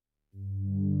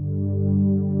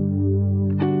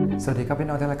สวัสดีครับพี่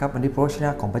น้องท่านนะครับวันนี้พระวจนะ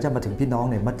ของพระเจ้ามาถึงพี่น้อง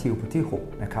ในมัทธิวบทที่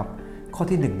6นะครับข้อ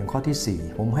ที่1ถึงข้อที่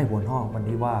4ผมให้หัวข้อวัน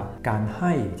นี้ว่าการใ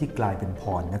ห้ที่กลายเป็นพ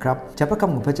รนะครับจากพระค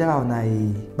ำของพระเจ้าใน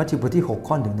มัทธิวบทที่6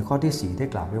ข้อ1ถึงข้อที่4ได้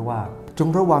กล่าวไว้ว่าจง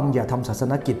ระวังอย่าทำศาส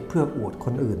นกิจเพื่ออวดค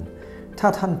นอื่นถ้า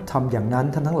ท่านทำอย่างนั้น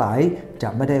ท่านทั้งหลายจะ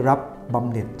ไม่ได้รับบำ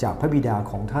เหน็จจากพระบิดา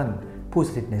ของท่านผู้ส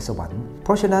ถิตในสวรรค์เพ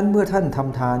ราะฉะนั้นเมื่อท่านท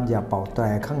ำทานอย่าเป่าแตร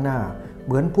ข้างหน้าเ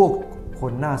หมือนพวกค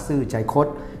นหน้าซื่อใจคด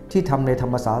ที่ทำในธร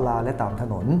รมศาลาและตามถ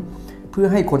นนเพื่อ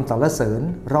ให้คนสรรเสริญ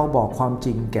เราบอกความจ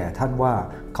ริงแก่ท่านว่า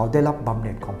เขาได้รับบำเห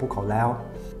น็จของพวกเขาแล้ว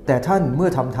แต่ท่านเมื่อ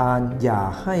ทำทานอย่า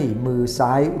ให้มือซ้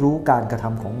ายรู้การกระท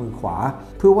ำของมือขวา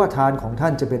เพื่อว่าทานของท่า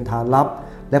นจะเป็นทานลับ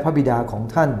และพระบิดาของ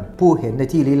ท่านผู้เห็นใน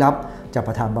ที่ลี้ลับจะป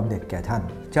ระทานบำเหน็จแก่ท่าน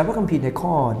จากพระคัมภีร์ใน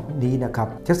ข้อนี้นะครับ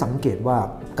จะสังเกตว่า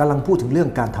กำลังพูดถึงเรื่อง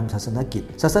การทำศาสนกิจ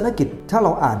ศาสนกิจถ้าเร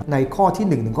าอ่านในข้อที่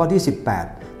1ถึงข้อที่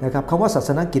18นะครับคำว่าศาส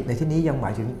นกิจในที่นี้ยังหม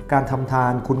ายถึงการทำทา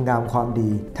นคุณงามความดี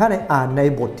ถ้าในอ่านใน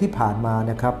บทที่ผ่านมา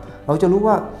นะครับเราจะรู้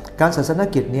ว่าการศาสน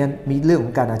กิจเนี่ยมีเรื่องข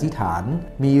องการอธิษฐาน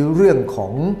มีเรื่องขอ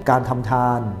งการทำท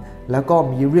านแล้วก็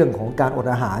มีเรื่องของการอด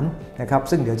อาหารนะครับ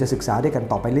ซึ่งเดี๋ยวจะศึกษาด้วยกัน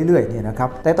ต่อไปเรื่อยๆเนี่ยนะครับ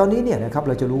แต่ตอนนี้เนี่ยนะครับเ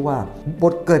ราจะรู้ว่าบ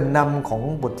ทเกริ่นนำของ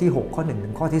บทที่6ข้อ1ถึ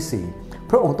งข้อที่4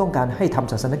พระองค์ต้องการให้ท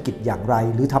ำศาสนกิจอย่างไร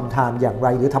หรือทำทานอย่างไร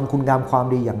หรือทำคุณงามความ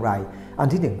ดีอย่างไรอัน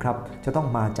ที่1ครับจะต้อง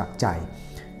มาจากใจ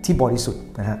ที่บริสุทธิ์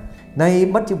นะฮะใน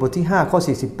มัทธิวบทที่5ข้อ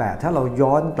48ถ้าเรา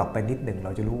ย้อนกลับไปนิดหนึ่งเร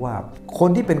าจะรู้ว่าคน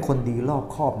ที่เป็นคนดีรอบ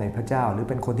คอบในพระเจ้าหรือ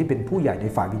เป็นคนที่เป็นผู้ใหญ่ใน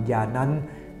ฝ่ายวิญญาณนั้น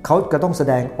เขาจะต้องแส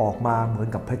ดงออกมาเหมือน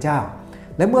กับพระเจ้า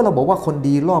และเมื่อเราบอกว่าคน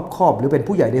ดีรอบคอบหรือเป็น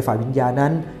ผู้ใหญ่ในฝ่ายวิญญาณนั้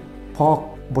นพอ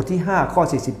บทที่5ข้อ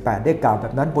48ได้กล่าวแบ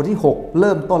บนั้นบทที่6เ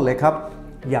ริ่มต้นเลยครับ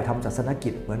อย่าทำศาสนกิ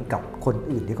จเหมือนกับคน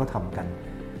อื่นที่เขาทำกัน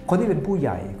คนที่เป็นผู้ให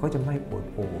ญ่เขาจะไม่อวด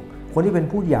โอคนที่เป็น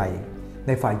ผู้ใหญ่ใ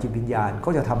นฝ่ายจิตวิญญาณก็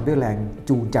จะทำด้วยแรง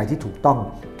จูงใจที่ถูกต้อง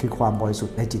คือความบริสุท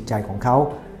ธิ์ในจิตใจของเขา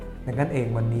ดังนั้นเอง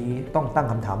วันนี้ต้องตั้ง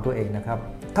คำถามตัวเองนะครับ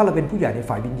ถ้าเราเป็นผู้ใหญ่ใน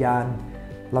ฝ่ายวิญญาณ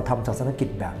เราทำศาสนกิจ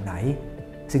แบบไหน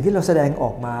สิ่งที่เราแสดงอ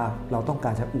อกมาเราต้องก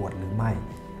ารจะอวดหรือไม่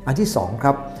อันที่2ค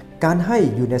รับการให้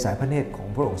อยู่ในสายพระเนตรของ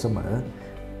พระองค์เสมอ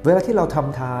เวลาที่เราท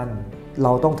ำทานเร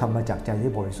าต้องทำมาจากใจ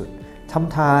ที่บริสุทธิ์ท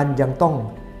ำทานยังต้อง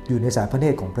อยู่ในสายพระเน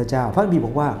ตรของพระเจ้าพระคัมภีร์บ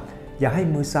อกว่าอย่าให้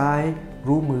มือซ้าย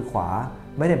รู้มือขวา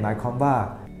ไม่ได้หมายความว่า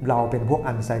เราเป็นพวก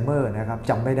อัลไซเมอร์นะครับ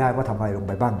จำไม่ได้ว่าทำอะไรลงไ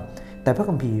ปบ้างแต่พระ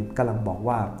คัมภีร์กำลังบอก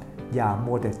ว่าอย่า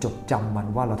มัวแต่จดจำมัน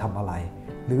ว่าเราทำอะไร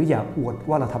หรืออย่าอวด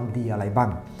ว่าเราทำดีอะไรบ้าง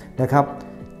นะครับ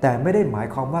แต่ไม่ได้หมาย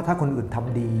ความว่าถ้าคนอื่นท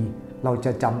ำดีเราจ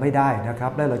ะจำไม่ได้นะครั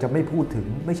บและเราจะไม่พูดถึง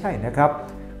ไม่ใช่นะครับ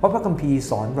เพราะพระคัมภีร์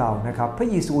สอนเรานะครับพระ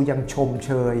เยซูยังชมเ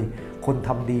ชยคนท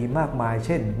ำดีมากมายเ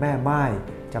ช่นแม่ไม้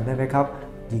จำได้ไหมครับ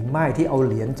หญิงไม้ที่เอาเ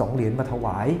หรียญ2 เหรียญมาถว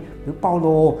ายหรือเปา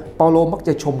โลมักจ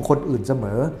ะชมคนอื่นเสม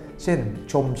อเช่น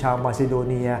ชมชาวมาซิโด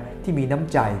เนียที่มีน้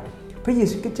ำใจพระเย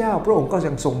ซูคริสต์เจ้าพระองค์ก็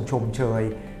ยังทรงชมเชย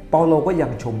เปาโลก็ยั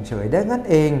งชมเชยดังนั้น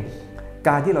เองก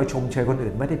ารที่เราชมเชยคน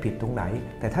อื่นไม่ได้ผิดตรงไหน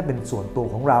แต่ถ้าเป็นส่วนตัว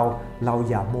ของเรา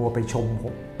อย่ามัวไปชม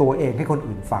ตัวเองให้คน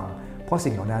อื่นฟังเพราะ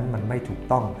สิ่งเหล่านั้นมันไม่ถูก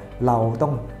ต้องเราต้อ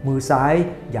งมือซ้าย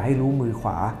อย่าให้รู้มือขว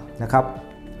านะครับ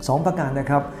2ประการนะ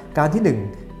ครับการที่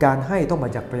1การให้ต้องมา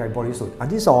จากใจบริสุทธิ์อัน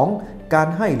ที่2การ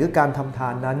ให้หรือการทำทา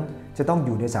นนั้นจะต้องอ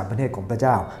ยู่ในสายพระเนตรของพระเ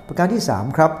จ้าประการที่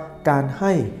3ครับการใ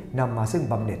ห้นำมาซึ่ง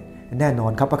บำเหน็จแน่นอ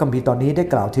นครับพระคัมภีร์ตอนนี้ได้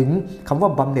กล่าวถึงคำว่า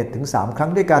บำเหน็จถึง3ครั้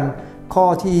งด้วยกันข้อ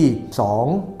ที่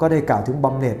2ก็ได้กล่าวถึงบ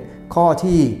ำเหน็จข้อ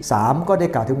ที่3ก็ได้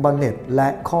กล่าวถึงบำเหน็จและ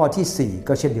ข้อที่4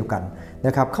ก็เช่นเดียวกันน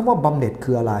ะครับคำว่าบำเหน็จ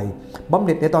คืออะไรบำเห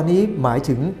น็จในตอนนี้หมาย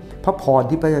ถึงพระพร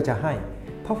ที่พระเจ้าจะให้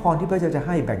พระพรที่พระเจ้าจะใ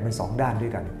ห้แบ่งเป็น2ด้านด้ว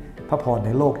ยกันพระพรใน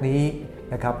โลกนี้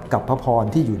นะครับกับพระพร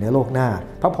ที่อยู่ในโลกหน้า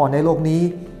พระพรในโลกนี้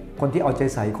คนที่เอาใจ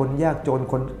ใส่คนยากจน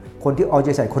คนที่เอาใจ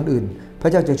ใส่คนอื่นพร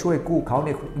ะเจ้าจะช่วยกู้เขาใน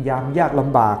ยามยากล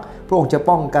ำบากพระองค์จะ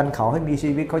ป้องกันเขาให้มี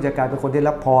ชีวิตเขาจะกลายเป็นคนได้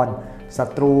รับพรศั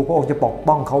ตรูพระองค์จะปก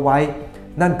ป้องเขาไว้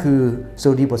นั่นคือส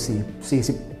ดุดีบท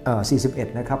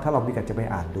41นะครับถ้าเรามีกันจะไป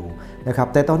อ่านดูนะครับ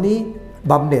แต่ตอนนี้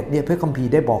บำเหน็จเนี่ยพระคัมภี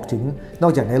ร์ได้บอกถึงนอ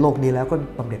กจากในโลกนี้แล้วก็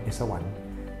บำเหน็จในสวรรค์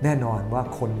แน่นอนว่า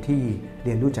คนที่เ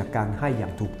รียนรู้จากการให้อย่า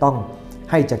งถูกต้อง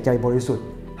ให้จากใจบริสุทธิ์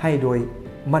ให้โดย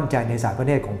มั่นใจในสายพระเ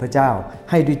นตรของพระเจ้า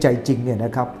ให้ด้วยใจจริงเนี่ยน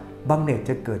ะครับบำเหน็จ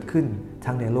จะเกิดขึ้น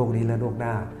ทั้งในโลกนี้และโลกห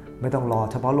น้าไม่ต้องรอ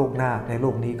เฉพาะโลกหน้าในโล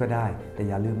กนี้ก็ได้แต่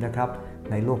อย่าลืมนะครับ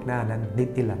ในโลกหน้านั้น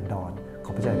นิรันดรข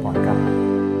อพระเจ้าอวยพรครั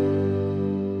บ